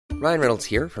Ryan Reynolds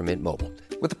here from Mint Mobile.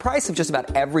 With the price of just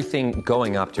about everything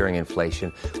going up during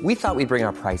inflation, we thought we'd bring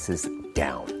our prices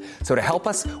down. So to help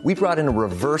us, we brought in a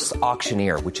reverse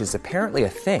auctioneer, which is apparently a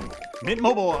thing. Mint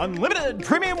Mobile Unlimited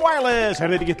Premium Wireless. How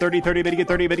to get 30, 30, bit to get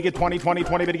 30, bit to get 20, 20,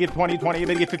 20, bit to get 20, 20,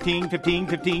 bit to get 15, 15,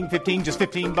 15, 15, just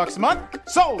 $15 a month?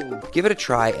 Sold! Give it a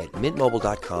try at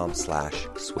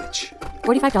mintmobile.com/switch.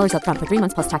 $45 up front for 3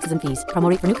 months plus taxes and fees. Promo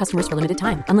rate for new customers for limited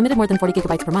time. Unlimited more than 40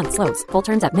 gigabytes per month. Slows full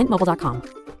terms at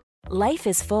mintmobile.com. Life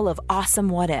is full of awesome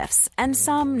what-ifs, and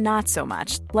some not so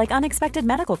much, like unexpected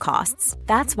medical costs.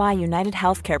 That's why United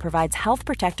Healthcare provides Health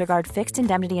Protector Guard fixed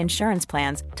indemnity insurance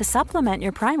plans to supplement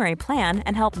your primary plan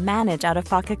and help manage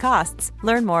out-of-pocket costs.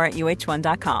 Learn more at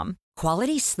uh1.com.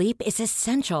 Quality sleep is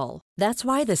essential. That's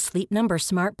why the Sleep Number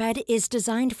Smart Bed is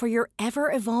designed for your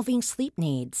ever-evolving sleep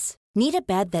needs. Need a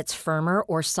bed that's firmer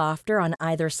or softer on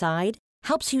either side?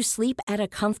 Helps you sleep at a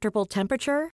comfortable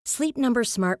temperature? Sleep Number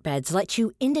Smart Beds let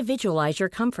you individualize your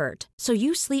comfort, so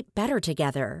you sleep better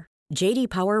together. J.D.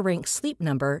 Power ranks Sleep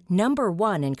Number number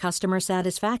 1 in customer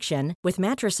satisfaction with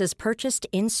mattresses purchased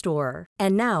in-store.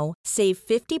 And now, save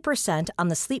 50% on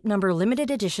the Sleep Number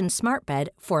Limited Edition Smart Bed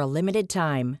for a limited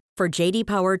time. For J.D.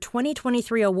 Power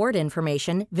 2023 award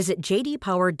information, visit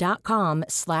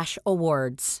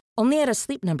jdpower.com/awards. Only at a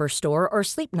Sleep Number store or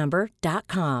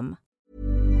sleepnumber.com.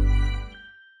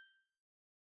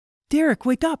 Derek,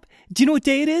 wake up! Do you know what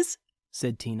day it is?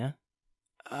 Said Tina.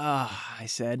 I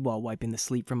said while wiping the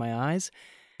sleep from my eyes.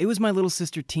 It was my little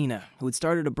sister Tina, who had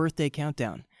started a birthday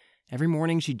countdown. Every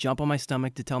morning she'd jump on my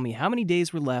stomach to tell me how many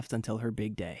days were left until her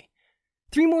big day.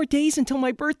 3 more days until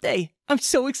my birthday! I'm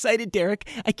so excited, Derek!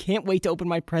 I can't wait to open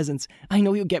my presents. I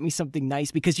know you'll get me something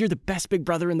nice because you're the best big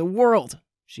brother in the world!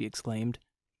 She exclaimed.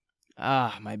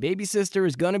 My baby sister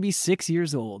is gonna be 6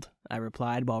 years old, I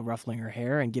replied while ruffling her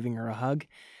hair and giving her a hug.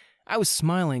 I was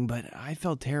smiling, but I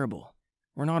felt terrible.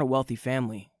 We're not a wealthy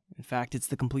family. In fact, it's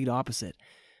the complete opposite.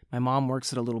 My mom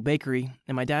works at a little bakery,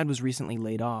 and my dad was recently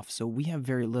laid off, so we have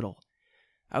very little.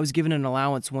 I was given an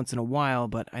allowance once in a while,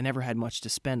 but I never had much to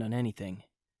spend on anything.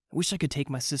 I wish I could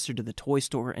take my sister to the toy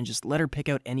store and just let her pick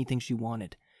out anything she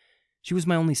wanted. She was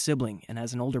my only sibling, and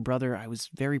as an older brother, I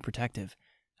was very protective.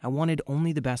 I wanted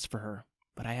only the best for her,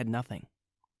 but I had nothing.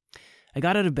 I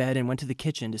got out of bed and went to the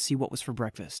kitchen to see what was for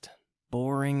breakfast.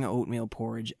 Boring oatmeal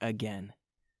porridge again.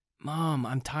 Mom,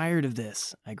 I'm tired of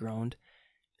this, I groaned.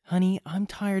 Honey, I'm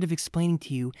tired of explaining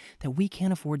to you that we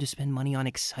can't afford to spend money on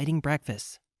exciting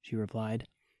breakfasts, she replied.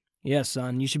 Yes,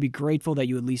 son, you should be grateful that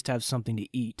you at least have something to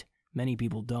eat. Many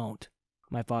people don't,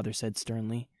 my father said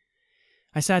sternly.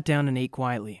 I sat down and ate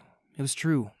quietly. It was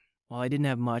true. While I didn't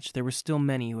have much, there were still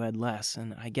many who had less,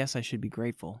 and I guess I should be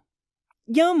grateful.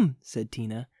 Yum, said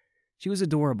Tina. She was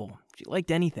adorable. She liked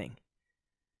anything.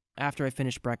 After I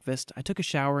finished breakfast, I took a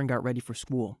shower and got ready for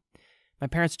school. My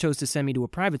parents chose to send me to a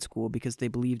private school because they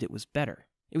believed it was better.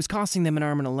 It was costing them an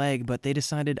arm and a leg, but they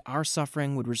decided our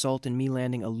suffering would result in me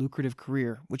landing a lucrative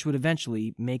career, which would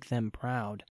eventually make them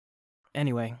proud.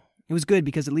 Anyway, it was good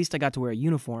because at least I got to wear a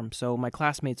uniform, so my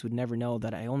classmates would never know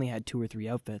that I only had 2 or 3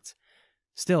 outfits.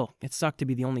 Still, it sucked to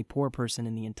be the only poor person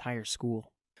in the entire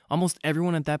school. Almost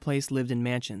everyone at that place lived in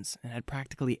mansions and had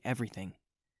practically everything.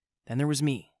 Then there was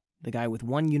me, the guy with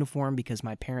one uniform because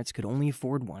my parents could only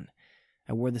afford one.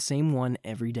 I wore the same one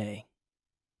every day.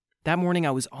 That morning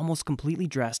I was almost completely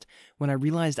dressed when I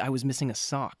realized I was missing a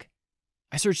sock.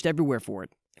 I searched everywhere for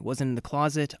it. It wasn't in the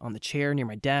closet, on the chair near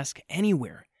my desk,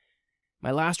 anywhere.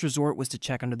 My last resort was to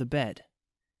check under the bed.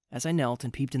 As I knelt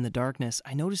and peeped in the darkness,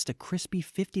 I noticed a crispy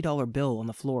 $50 bill on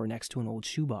the floor next to an old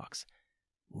shoebox.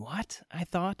 What? I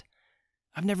thought.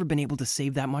 I've never been able to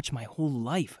save that much my whole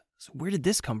life, so where did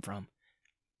this come from?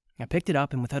 I picked it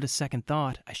up and without a second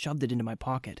thought, I shoved it into my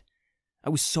pocket. I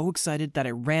was so excited that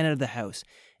I ran out of the house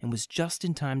and was just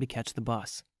in time to catch the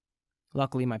bus.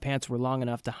 Luckily, my pants were long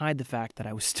enough to hide the fact that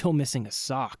I was still missing a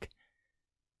sock.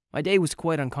 My day was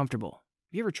quite uncomfortable.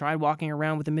 Have you ever tried walking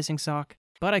around with a missing sock?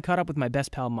 But I caught up with my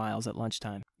best pal Miles at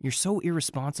lunchtime. You're so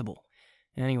irresponsible.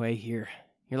 Anyway, you're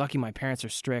lucky my parents are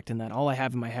strict and that all I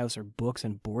have in my house are books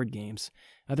and board games.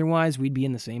 Otherwise, we'd be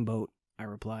in the same boat, I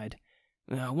replied.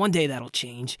 One day that'll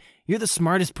change. You're the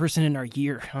smartest person in our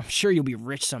year. I'm sure you'll be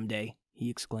rich someday, he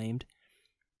exclaimed.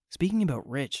 Speaking about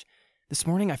rich, this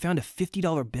morning I found a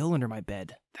 $50 bill under my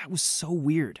bed. That was so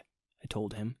weird, I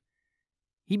told him.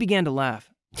 He began to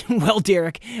laugh. Well,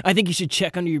 Derek, I think you should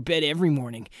check under your bed every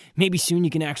morning. Maybe soon you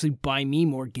can actually buy me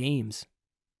more games.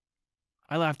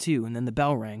 I laughed too, and then the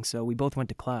bell rang, so we both went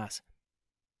to class.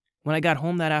 When I got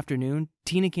home that afternoon,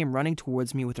 Tina came running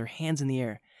towards me with her hands in the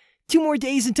air. 2 more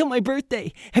days until my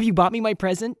birthday! Have you bought me my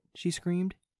present? She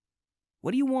screamed.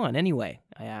 What do you want, anyway?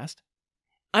 I asked.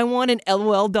 I want an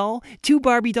LOL doll, 2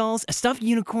 Barbie dolls, a stuffed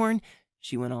unicorn.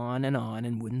 She went on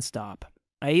and wouldn't stop.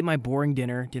 I ate my boring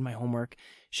dinner, did my homework,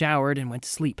 showered, and went to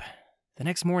sleep. The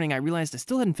next morning, I realized I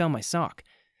still hadn't found my sock.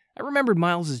 I remembered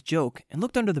Miles's joke and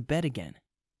looked under the bed again.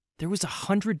 There was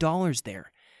 $100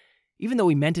 there. Even though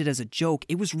he meant it as a joke,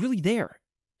 it was really there,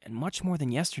 and much more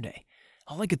than yesterday.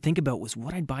 All I could think about was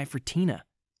what I'd buy for Tina.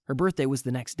 Her birthday was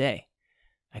the next day.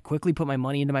 I quickly put my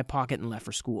money into my pocket and left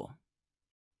for school.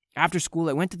 After school,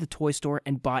 I went to the toy store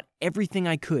and bought everything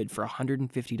I could for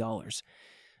 $150.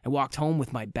 I walked home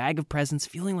with my bag of presents,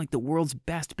 feeling like the world's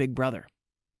best big brother.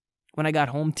 When I got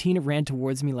home, Tina ran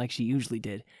towards me like she usually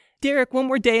did. "Derek, one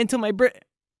more day until my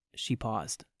She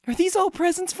paused. "Are these all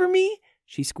presents for me?"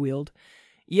 she squealed.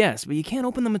 "Yes, but you can't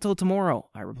open them until tomorrow,"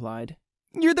 I replied.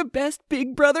 "You're the best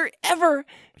big brother ever,"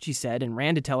 she said and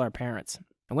ran to tell our parents.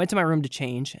 I went to my room to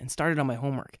change and started on my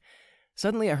homework.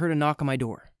 Suddenly, I heard a knock on my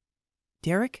door.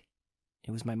 "Derek?"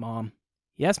 It was my mom.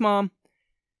 "Yes, Mom?"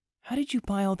 "How did you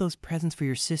buy all those presents for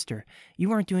your sister?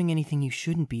 You aren't doing anything you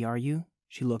shouldn't be, are you?"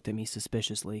 She looked at me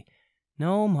suspiciously.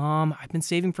 "No, Mom, I've been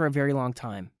saving for a very long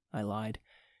time," I lied.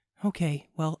 "Okay,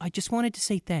 well, I just wanted to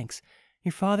say thanks.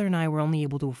 Your father and I were only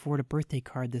able to afford a birthday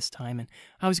card this time, and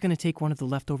I was going to take one of the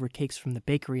leftover cakes from the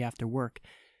bakery after work.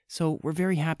 So we're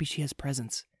very happy she has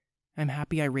presents. I'm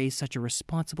happy I raised such a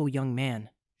responsible young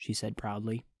man," she said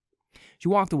proudly. She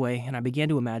walked away, and I began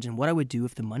to imagine what I would do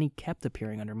if the money kept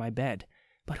appearing under my bed.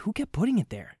 But who kept putting it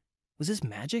there? Was this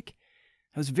magic?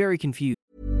 I was very confused.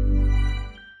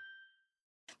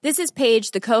 This is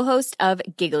Paige, the co-host of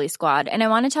Giggly Squad, and I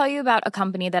want to tell you about a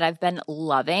company that I've been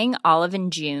loving, Olive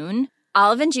 & June.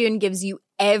 Olive & June gives you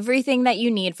everything that you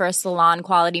need for a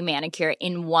salon-quality manicure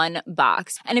in one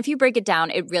box. And if you break it down,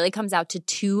 it really comes out to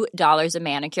 $2 a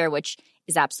manicure, which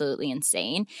is absolutely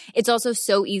insane. It's also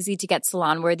so easy to get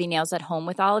salon-worthy nails at home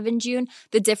with Olive & June.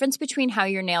 The difference between how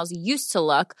your nails used to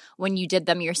look when you did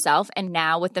them yourself and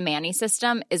now with the Mani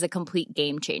system is a complete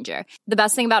game changer. The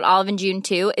best thing about Olive & June,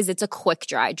 too, is it's a quick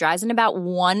dry. Dries in about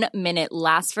 1 minute,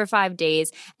 lasts for 5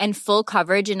 days, and full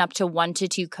coverage in up to 1 to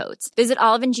 2 coats. Visit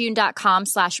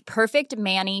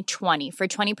oliveandjune.com/perfectmani20 for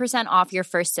 20% off your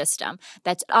first system.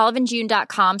 That's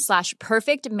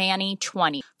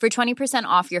oliveandjune.com/perfectmani20 for 20%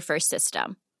 off your first system.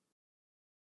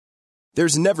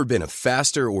 There's never been a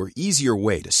faster or easier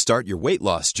way to start your weight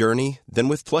loss journey than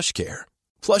with PlushCare.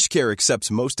 PlushCare accepts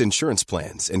most insurance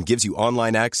plans and gives you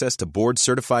online access to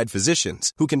board-certified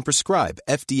physicians who can prescribe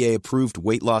FDA-approved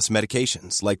weight loss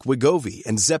medications like Wegovy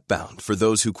and Zepbound for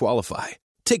those who qualify.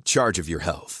 Take charge of your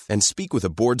health and speak with a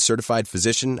board-certified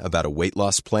physician about a weight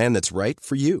loss plan that's right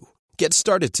for you. Get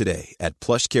started today at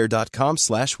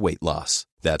plushcare.com/weightloss.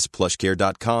 That's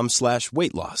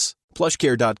plushcare.com/weightloss.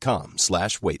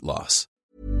 plushcare.com/weightloss.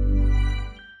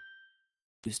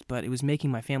 But it was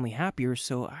making my family happier,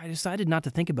 so I decided not to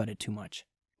think about it too much.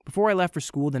 Before I left for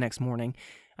school the next morning,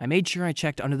 I made sure I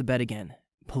checked under the bed again.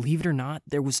 Believe it or not,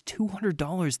 there was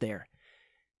 $200 there.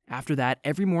 After that,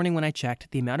 every morning when I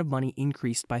checked, the amount of money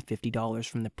increased by $50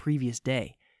 from the previous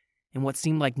day. In what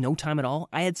seemed like no time at all,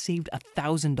 I had saved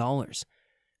 $1,000.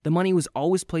 The money was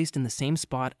always placed in the same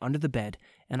spot under the bed,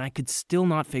 and I could still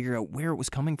not figure out where it was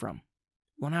coming from.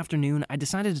 One afternoon, I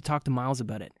decided to talk to Miles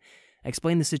about it. I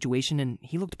explained the situation, and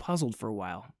he looked puzzled for a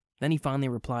while. Then he finally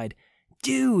replied,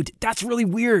 "Dude, that's really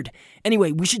weird.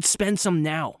 Anyway, we should spend some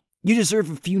now. You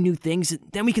deserve a few new things, and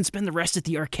then we can spend the rest at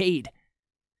the arcade."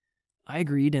 I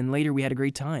agreed, and later we had a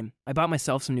great time. I bought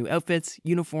myself some new outfits,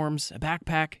 uniforms, a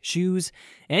backpack, shoes,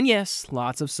 and yes,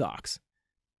 lots of socks.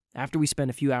 After we spent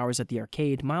a few hours at the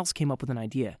arcade, Miles came up with an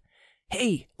idea.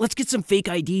 "Hey, let's get some fake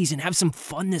IDs and have some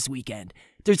fun this weekend.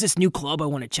 There's this new club I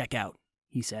want to check out,"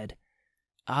 he said.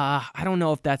 I don't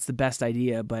know if that's the best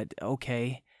idea, but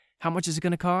okay. How much is it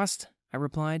going to cost?" I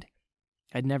replied.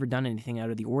 I'd never done anything out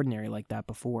of the ordinary like that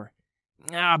before.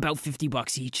 About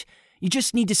 $50 each. You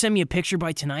just need to send me a picture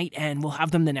by tonight, and we'll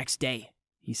have them the next day,"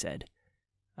 he said.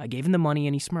 I gave him the money,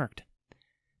 and he smirked.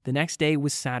 The next day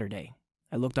was Saturday.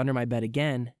 I looked under my bed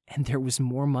again, and there was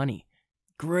more money.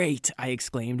 "Great," I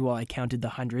exclaimed while I counted the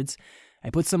hundreds. I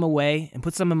put some away and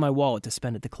put some in my wallet to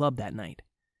spend at the club that night.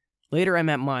 Later, I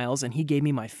met Miles, and he gave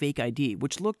me my fake ID,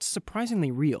 which looked surprisingly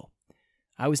real.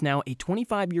 I was now a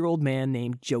 25-year-old man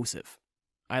named Joseph.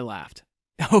 I laughed.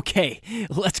 "Okay,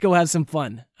 let's go have some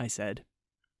fun," I said.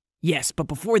 "Yes, but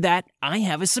before that, I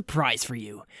have a surprise for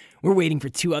you. We're waiting for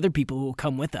 2 other people who will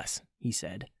come with us," he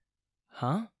said.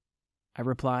 "Huh?" I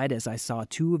replied as I saw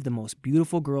 2 of the most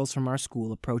beautiful girls from our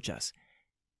school approach us.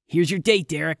 "Here's your date,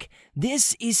 Derek.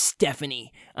 This is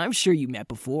Stephanie. I'm sure you met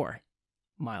before,"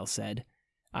 Miles said.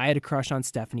 I had a crush on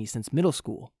Stephanie since middle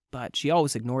school, but she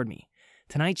always ignored me.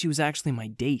 Tonight she was actually my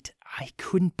date. I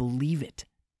couldn't believe it.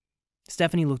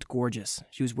 Stephanie looked gorgeous.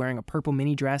 She was wearing a purple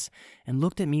mini dress and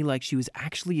looked at me like she was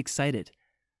actually excited.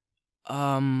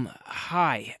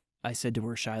 Hi, I said to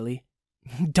her shyly.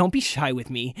 Don't be shy with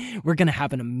me. We're gonna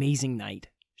have an amazing night,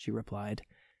 she replied.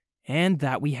 And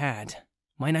that we had.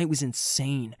 My night was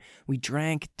insane. We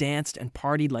drank, danced, and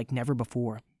partied like never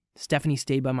before. Stephanie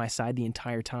stayed by my side the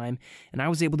entire time, and I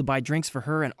was able to buy drinks for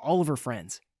her and all of her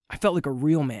friends. I felt like a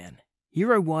real man.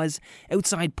 Here I was,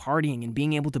 outside partying and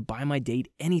being able to buy my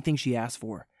date anything she asked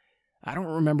for. I don't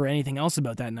remember anything else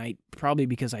about that night, probably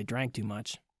because I drank too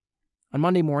much. On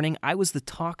Monday morning, I was the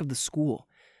talk of the school.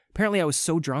 Apparently I was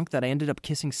so drunk that I ended up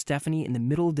kissing Stephanie in the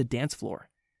middle of the dance floor.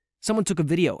 Someone took a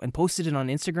video and posted it on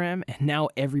Instagram, and now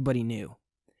everybody knew.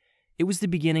 It was the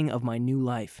beginning of my new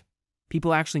life.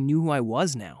 People actually knew who I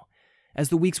was now. As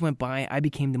the weeks went by, I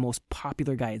became the most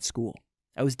popular guy at school.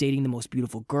 I was dating the most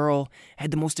beautiful girl,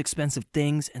 had the most expensive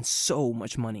things, and so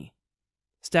much money.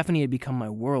 Stephanie had become my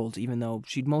world, even though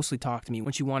she'd mostly talk to me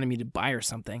when she wanted me to buy her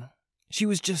something. She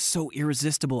was just so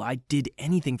irresistible, I did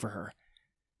anything for her.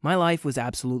 My life was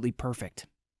absolutely perfect.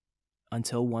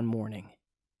 Until one morning.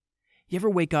 You ever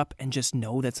wake up and just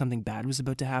know that something bad was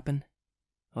about to happen?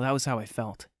 Well, that was how I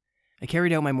felt. I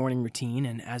carried out my morning routine,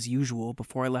 and as usual,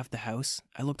 before I left the house,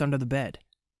 I looked under the bed.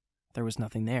 There was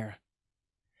nothing there.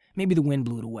 Maybe the wind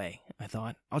blew it away, I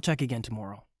thought. I'll check again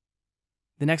tomorrow.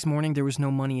 The next morning, there was no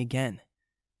money again.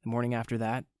 The morning after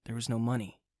that, there was no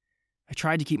money. I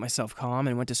tried to keep myself calm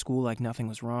and went to school like nothing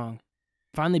was wrong.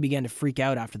 I finally began to freak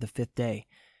out after the 5th day.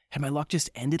 Had my luck just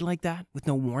ended like that, with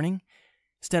no warning?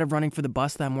 Instead of running for the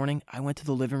bus that morning, I went to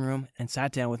the living room and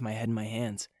sat down with my head in my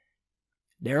hands.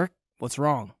 Derek, what's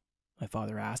wrong? My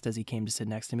father asked as he came to sit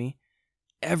next to me.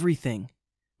 Everything.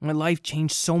 My life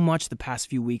changed so much the past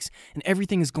few weeks, and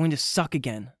everything is going to suck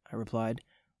again, I replied.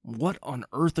 What on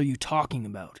earth are you talking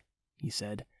about? He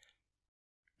said.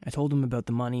 I told him about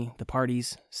the money, the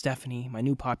parties, Stephanie, my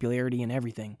new popularity, and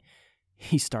everything.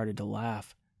 He started to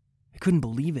laugh. I couldn't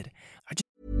believe it.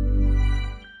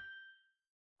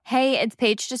 Hey, it's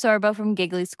Paige DeSorbo from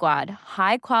Giggly Squad.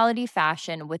 High quality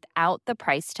fashion without the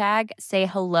price tag. Say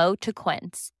hello to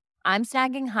Quince. I'm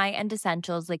snagging high-end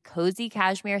essentials like cozy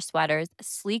cashmere sweaters,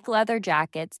 sleek leather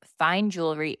jackets, fine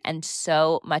jewelry, and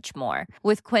so much more.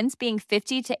 With Quince being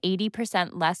 50 to 80%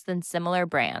 less than similar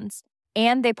brands.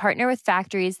 And they partner with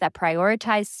factories that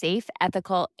prioritize safe,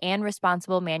 ethical, and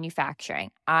responsible manufacturing.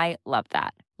 I love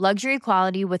that. Luxury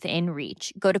quality within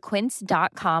reach. Go to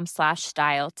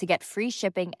quince.com/style to get free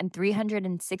shipping and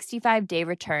 365-day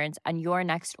returns on your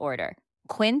next order.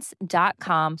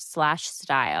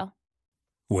 Quince.com/style.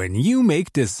 When you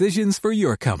make decisions for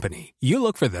your company, you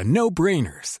look for the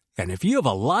no-brainers. And if you have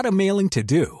a lot of mailing to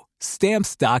do,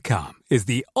 Stamps.com is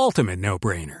the ultimate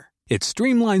no-brainer. It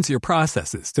streamlines your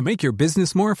processes to make your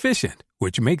business more efficient,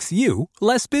 which makes you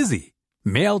less busy.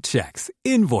 Mail checks,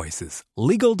 invoices,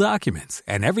 legal documents,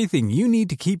 and everything you need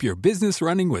to keep your business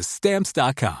running with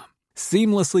Stamps.com.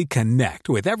 Seamlessly connect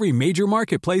with every major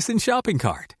marketplace and shopping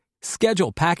cart.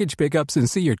 Schedule package pickups and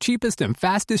see your cheapest and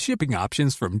fastest shipping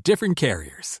options from different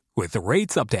carriers. With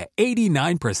rates up to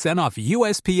 89% off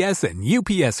USPS and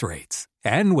UPS rates.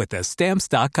 And with the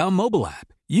Stamps.com mobile app,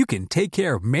 you can take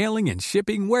care of mailing and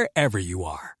shipping wherever you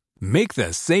are. Make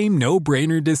the same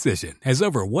no-brainer decision as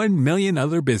over 1 million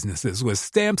other businesses with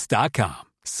Stamps.com.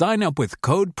 Sign up with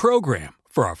code PROGRAM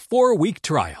for a 4-week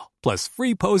trial, plus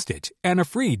free postage and a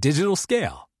free digital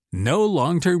scale. No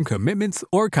long-term commitments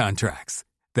or contracts.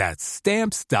 That's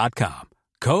Stamps.com.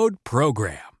 Code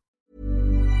PROGRAM.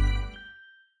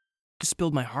 I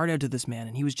spilled my heart out to this man,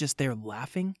 and he was just there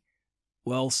laughing.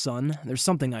 Well, son, there's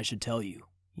something I should tell you,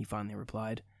 he finally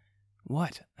replied.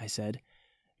 What? I said.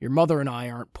 Your mother and I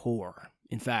aren't poor.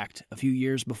 In fact, a few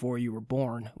years before you were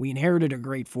born, we inherited a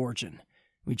great fortune.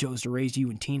 We chose to raise you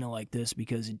and Tina like this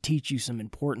because it'd teach you some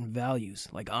important values,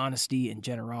 like honesty and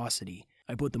generosity.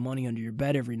 I put the money under your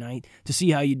bed every night to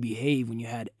see how you'd behave when you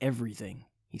had everything,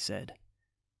 he said.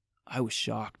 I was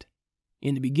shocked.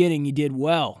 In the beginning, you did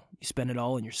well. You spent it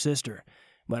all on your sister,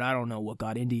 but I don't know what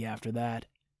got into you after that.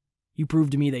 You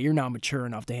proved to me that you're not mature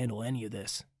enough to handle any of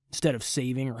this. Instead of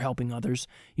saving or helping others,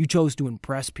 you chose to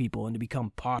impress people and to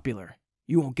become popular.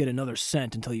 You won't get another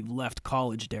cent until you've left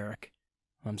college, Derek.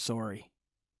 I'm sorry,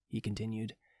 he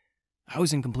continued. I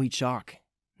was in complete shock.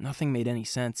 Nothing made any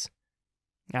sense.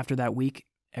 After that week,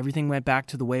 everything went back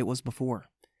to the way it was before.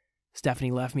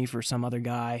 Stephanie left me for some other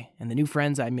guy, and the new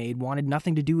friends I made wanted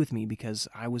nothing to do with me because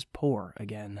I was poor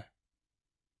again.